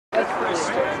Okay.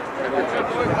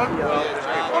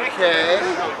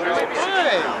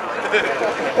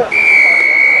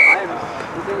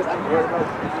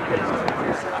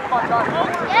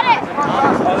 Get it!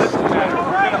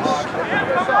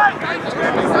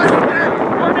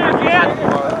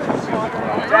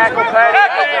 Tackle, Patty.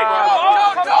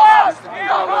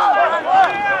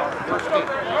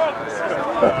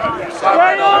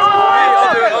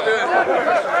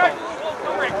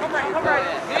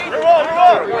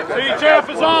 City Champ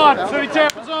is on! City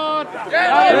Champ is on!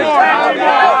 Not anymore!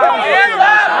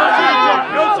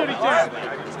 No City Champ!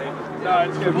 No,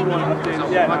 it's going to be one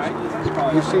updated.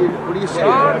 Yeah. You see, what do you see?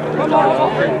 Come on!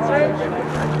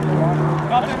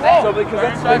 So because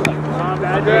that's cycling.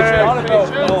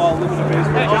 I'll live in a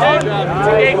basement.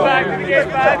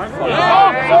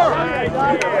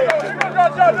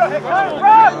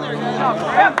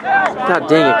 God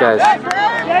dang it, guys.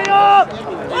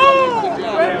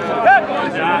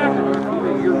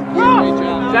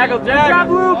 Tackle, Jack. Good job,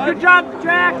 Luke. Good job,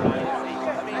 Jack.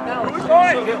 Who's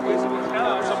going?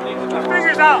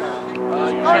 Fingers out.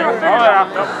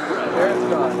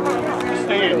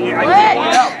 Stay in here.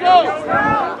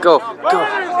 Go. Come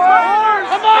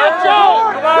on,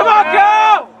 Joe. Come on,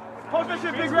 go. Post that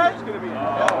shit, Big Red.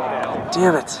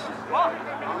 Damn it.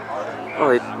 Oh,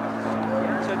 they...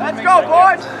 Let's go,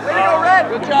 boys. Way to go, Red.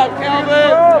 Good job,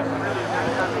 Calvin.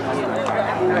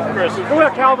 Chris, go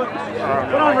ahead, Calvin.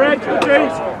 Come on, Red. Good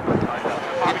James.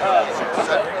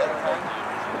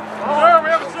 Sir, we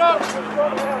have a sub.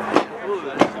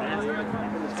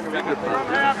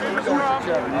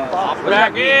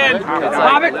 Back in.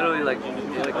 Pop it. Literally like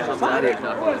comes out here.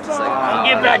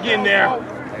 Get back in there.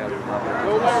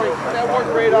 That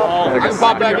worked great off. I can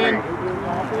pop back in.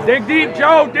 Dig deep,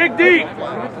 Joe. Dig deep.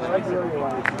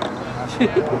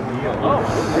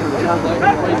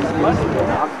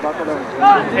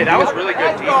 Hey, that was really good.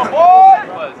 Let's go, boy.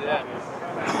 It was, yeah.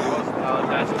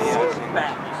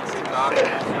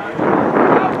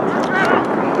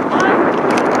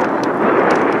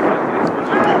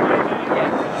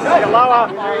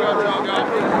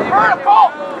 Vertical!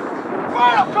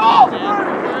 Vertical!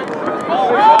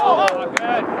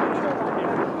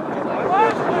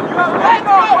 Let's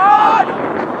go!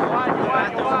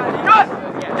 Good!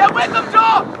 Get with them,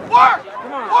 Joe! Work!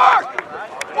 Work!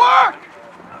 Work!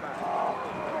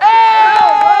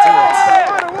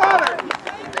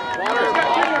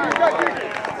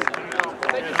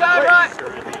 Take your time, right?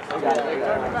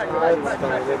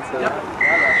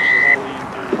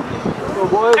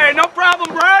 Hey, no problem,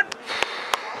 Brad!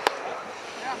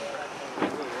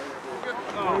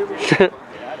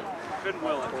 Couldn't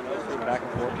will it. Back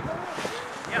and forth.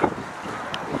 Yeah.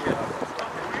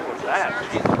 What's that?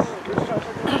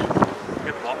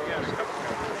 Get the ball.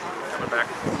 Coming back.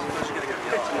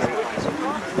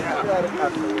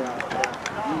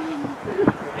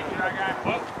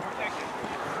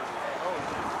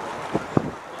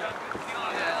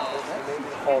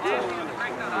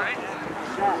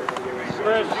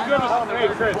 Chris, you go to hey,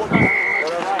 Chris. What else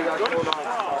you got going on?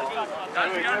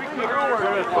 You gotta be clear.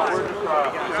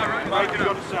 We're to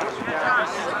go to center.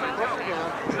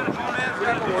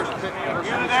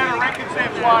 Either that or Rick can say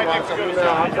fly next to go to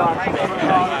center.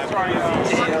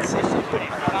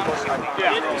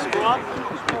 Yeah. Scrum?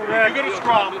 Yeah, go to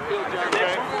scrum.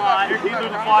 Okay. He's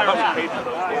doing the fly or not.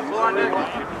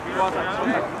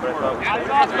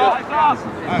 Let's go.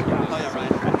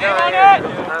 Get on it!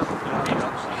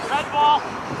 Red ball! I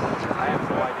have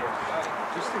no idea.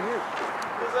 Just in here.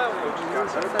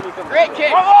 Great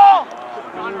kick. Ball!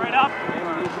 John, right up.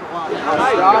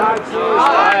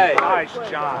 Nice,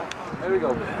 John. There we go.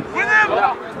 With him!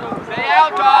 Stay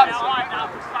out, Dobbs.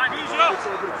 Easy up.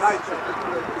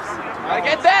 Gotta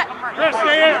get that. Chris,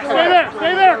 stay there. Stay there.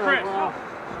 Stay there, Chris.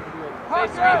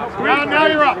 Now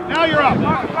you're up. Now you're up.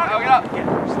 Now get up.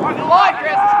 On the line,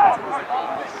 Chris.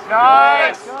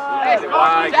 Nice. Hey,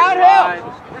 downhill.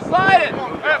 We're sliding.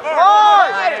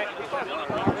 Slide.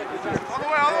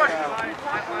 All the way.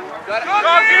 Got it.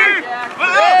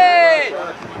 Hey!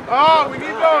 Oh, we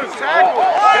need those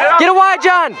tackles. Get it wide,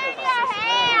 John!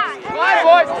 Slide,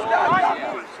 boys.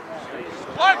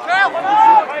 One, Cal.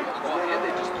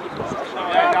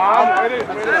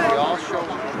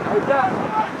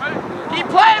 Keep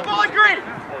playing, Bowling Green.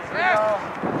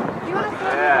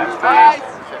 Nice.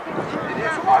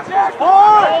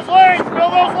 Fill those lanes.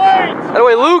 Fill those lanes. That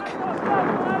way, Luke!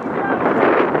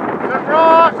 Good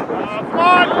rock. Come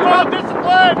on,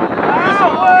 discipline.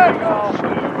 Discipline.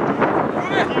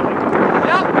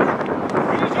 Yep.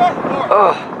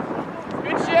 Ugh.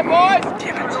 Good shit, boys.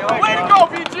 Way to go,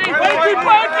 BG. Way to keep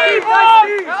playing deep,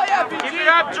 Hell yeah, BG. Keep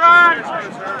that, John.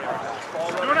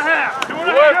 2.5.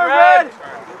 2.5.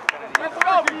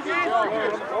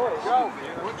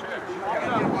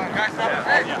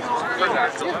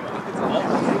 You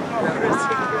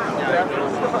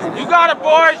got it,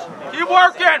 boys. Keep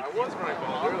working.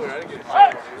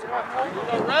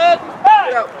 Red.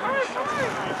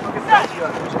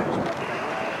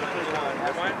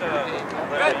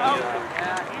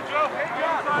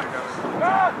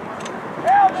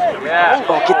 Yeah.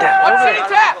 Oh, get that. One city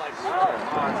tap.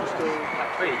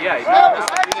 Wait, yeah.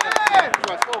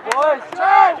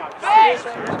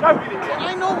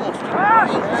 I know most.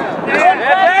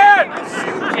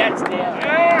 Jets down.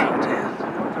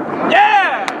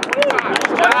 Yeah.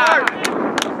 Good job.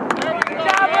 Good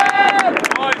job, Red.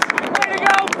 Way to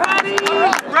go, Patty.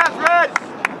 Breath, Red.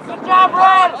 Good job,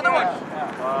 Red. Other one.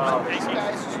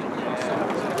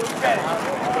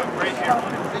 Right here. I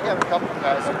think I have a couple of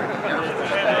guys.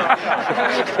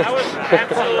 That was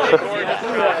absolutely gorgeous.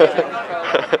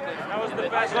 That was the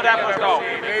best. Let that one go.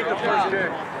 Made the first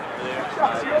game.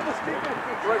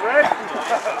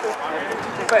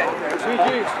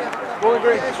 GG's. Bowling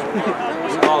Green.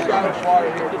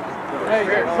 Hey,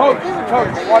 coach,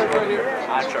 water's right here.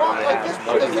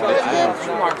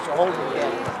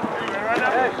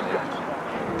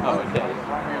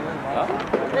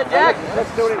 Hey, Jack.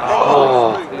 Let's do it.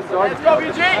 Oh. Let's go,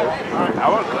 BG.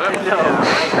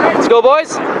 Let's go,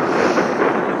 boys.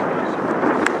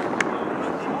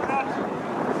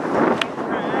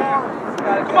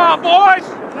 Come on, boys.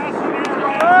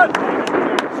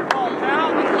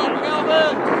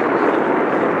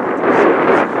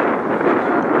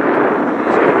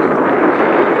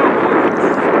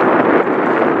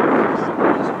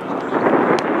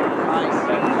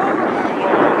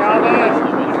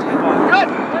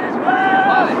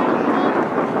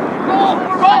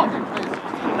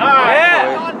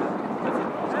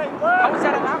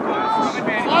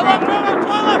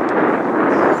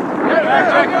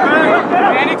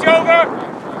 Manage over.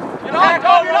 Get on,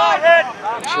 go, get on.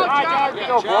 Get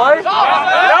over, boys.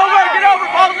 Get over,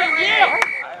 Baldwin.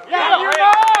 Yeah, you're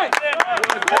mine.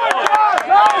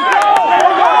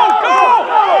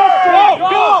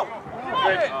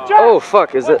 Go. Oh,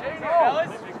 fuck, is it?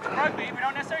 Rugby, we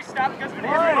don't necessarily stop because we're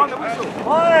on the whistle.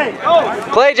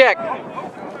 Play, Jack.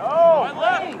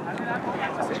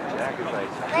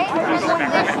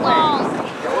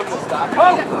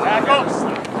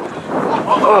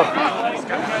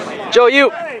 Joe,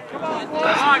 you. Come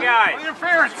on, guys.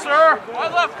 Interference, sir.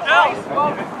 Wide left, help.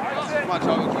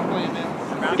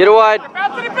 Get it wide.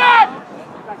 Bounce it back.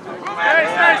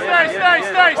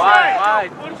 Stay.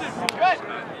 Wide.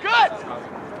 Good.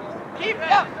 Keep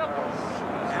it up.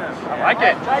 I like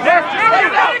it.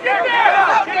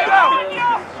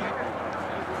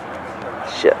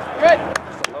 Shit. Good.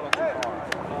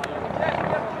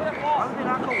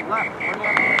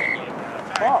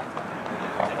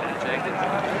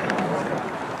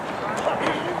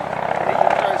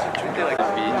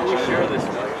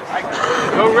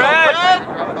 Go Red!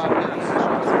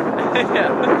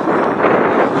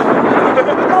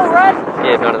 Go Red!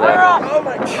 Yeah, none of that.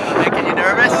 Making you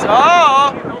nervous?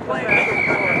 Oh!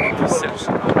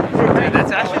 Dude,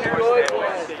 that's actually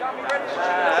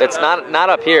It's not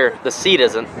up here. The seat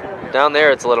isn't. Down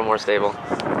there, it's a little more stable. No,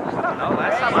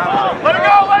 last time I was... Let it go!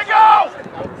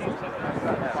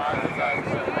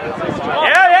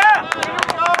 Yeah!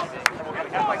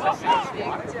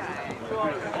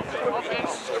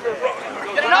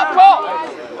 Get it up, Cole!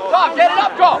 Stop, get it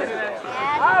up, Cole!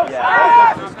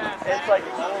 It's like...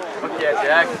 Yeah,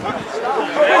 Jack.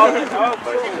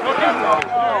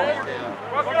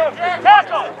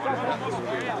 Tackle!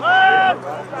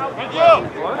 With you!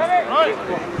 Right.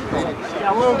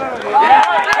 Yeah,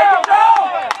 go!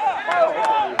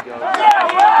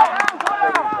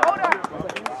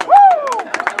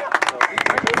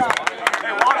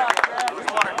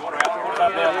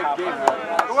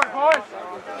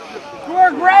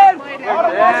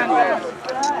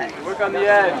 Work on the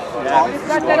edge.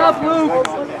 Set that up, Luke.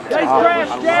 Nice crash,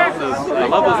 Jack. I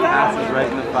love those passes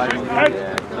right in the 5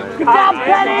 minute. Good job,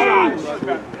 Penny.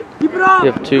 Keep it up.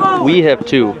 You have two. We have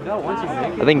two.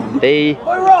 I think they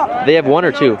have one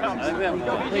or two.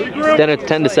 Then it's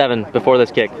 10-7 before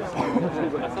this kick.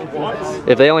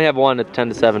 If they only have one, it's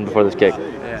 10-7 before this kick.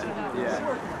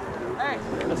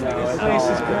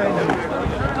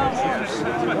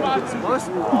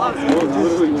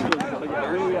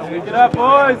 Pick it up,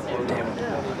 boys.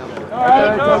 All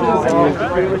right, go.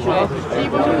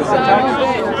 Keep it to the side.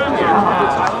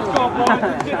 Let's go,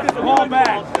 boys. Get this ball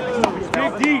back.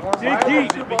 Dig deep.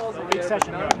 Big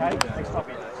session here, okay? Next up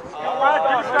here. All right,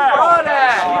 get it back.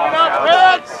 Keep it up,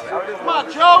 Reds. Come on,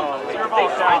 Joe.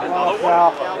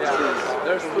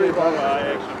 There's 3 balls.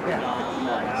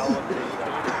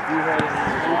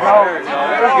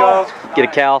 Get a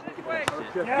Cal.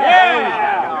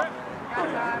 Yeah.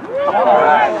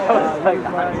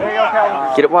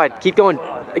 Get it wide. Keep going.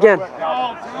 Again.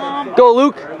 Go,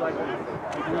 Luke.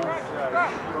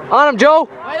 On him, Joe.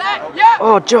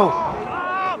 Oh, Joe.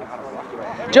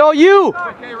 Joe, you. Get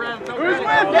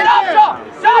up, Joe.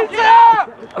 Stop, get up.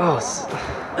 Oh.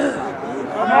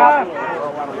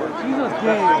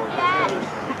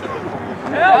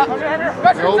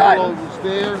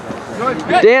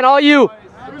 Dan, all you.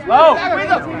 Low.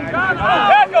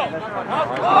 Tackle.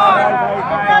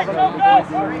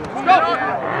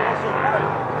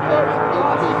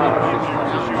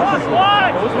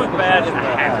 Those look bad in the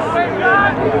half.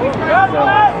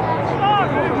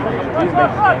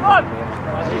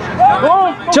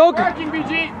 Choke.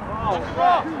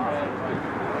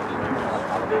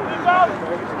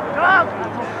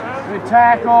 Good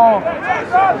tackle.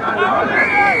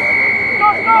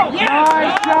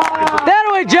 Nice shot. That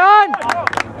way, John.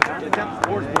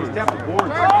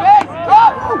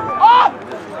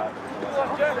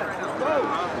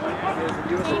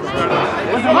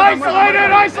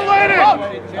 Isolated, isolated.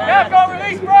 Yeah, go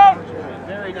release, bro.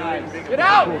 Very nice. Get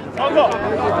out. Go,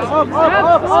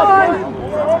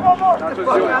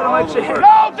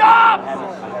 Dom.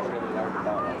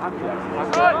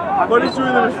 But he's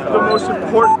doing the most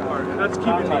important part. That's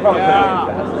keeping me coming down.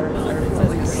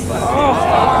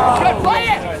 Play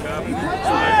it.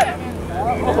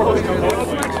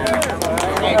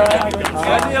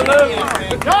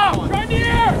 Tom, right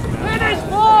here. Finish,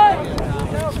 boy.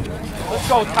 Let's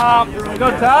go, Tom. Let's go,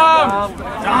 Tom.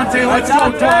 Dante, let's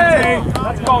go, Dante.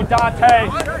 Let's go, Dante.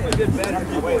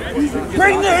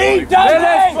 Bring the heat, Dante.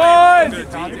 Finish, boys.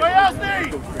 Anybody else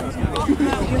need?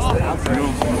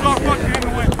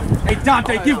 Hey,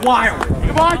 Dante, give wire.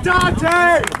 Come on,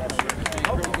 Dante.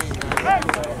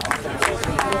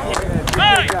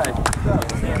 Hey.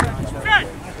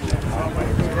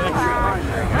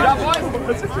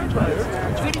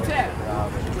 City 10.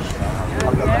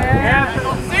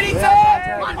 City 10.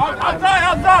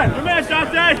 Outside. Come in,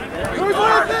 Dante. Who's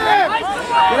with him?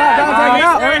 Get out, Dante, get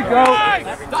out. There you go.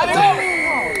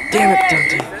 Damn it,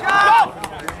 Dante.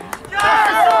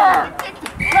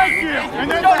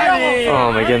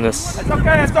 Oh my goodness. It's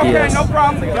okay, Yes. no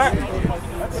problem.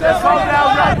 Settle down,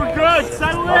 right? We're good.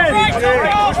 Settle in.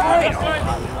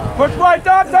 Push right,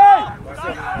 Dante.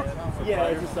 Yeah,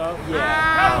 it's just so.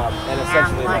 Yeah. And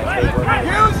essentially, like,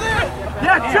 Use it.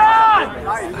 Yeah, John.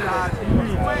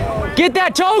 Get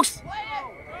that, Chokes.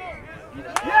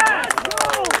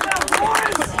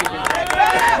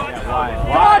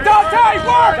 Come on, Dante,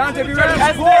 work. Dante, be ready to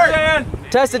score.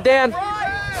 Test it, Dan.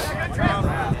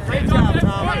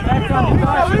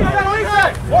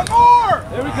 One more.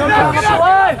 There we go. Go,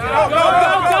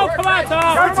 Come on,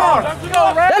 Tom.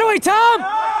 That way, Tom.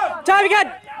 Tom, you got.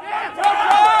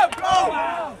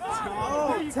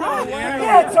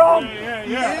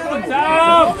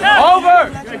 Over.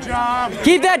 Good job.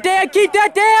 Keep that, Dan. Keep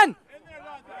that, Dan.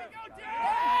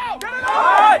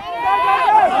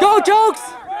 Go, Chokes.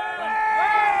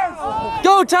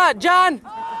 Go, Todd. John.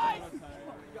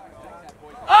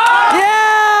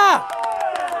 Yeah.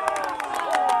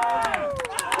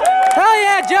 Hell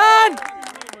yeah, John.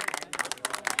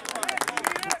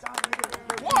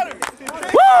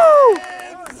 Woo!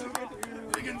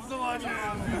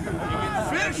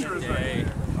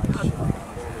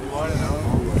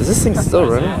 Is this thing still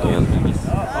running? Damn.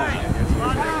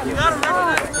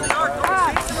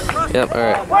 Yep,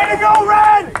 alright. Way to go,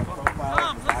 Red!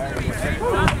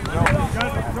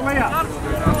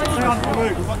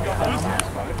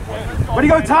 Way to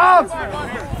go, Tom!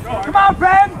 Come on,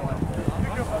 Ben!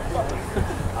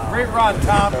 Great run,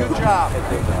 Tom. Good job.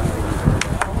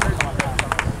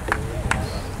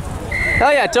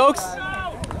 Hell yeah, Tokes!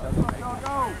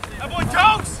 That boy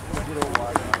Tokes.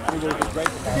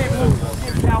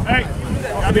 Hey,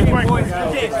 gotta be quick.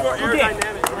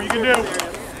 Whatever you can do.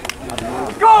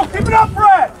 Go! Keep it up,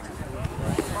 Fred!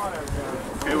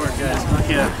 Good work, guys.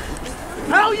 Yeah.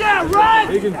 Hell yeah, run!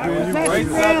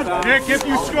 Nick, if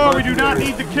you score, we do not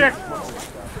need the kick.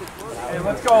 Hey,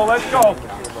 let's go, let's go.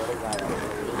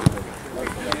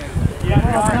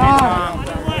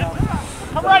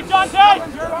 Come right, Dante.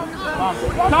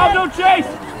 Tom, don't chase!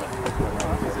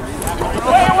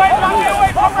 Wait, Dante,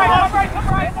 wait. Come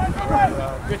right.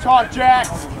 Good talk, Jack.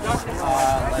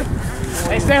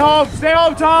 Hey, stay home,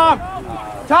 Tom!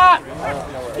 Tom!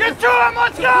 Get to him,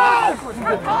 let's go!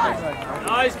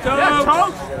 Nice, Tom. Yeah, Tom!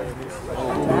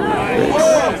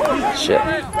 Shit.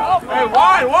 Hey,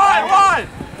 wide!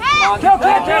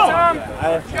 Kill!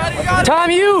 Tom,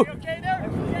 you!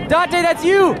 Dante, that's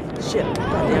you! Shit.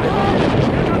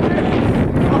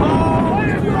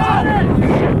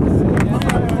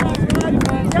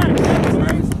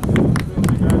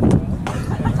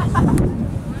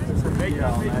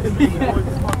 Did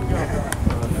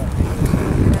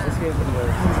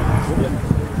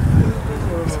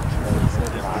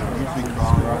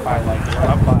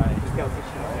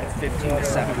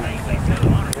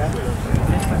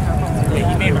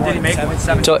he make it with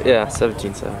 7? Yeah,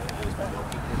 17-7.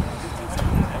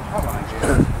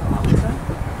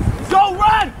 Go,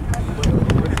 run!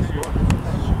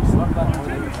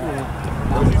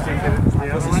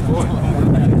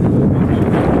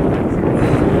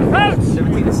 Out!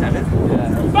 17-7?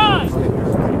 Five!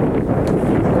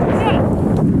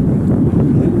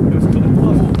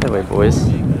 Anyway, boys.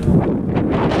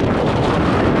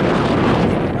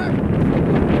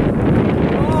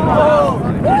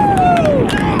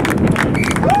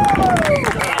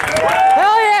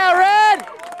 Hell yeah, Red!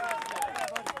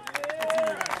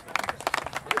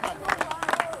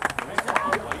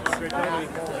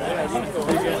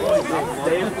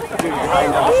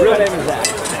 Real name is Zach.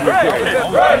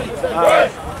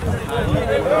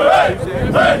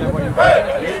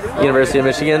 University of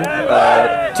Michigan,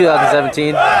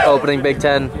 2017 opening Big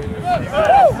Ten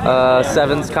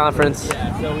Sevens Conference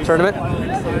tournament.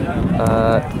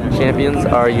 Champions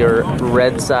are your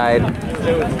red side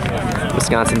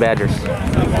Wisconsin Badgers.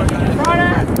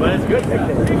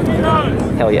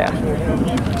 Hell yeah.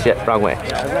 Shit, wrong way.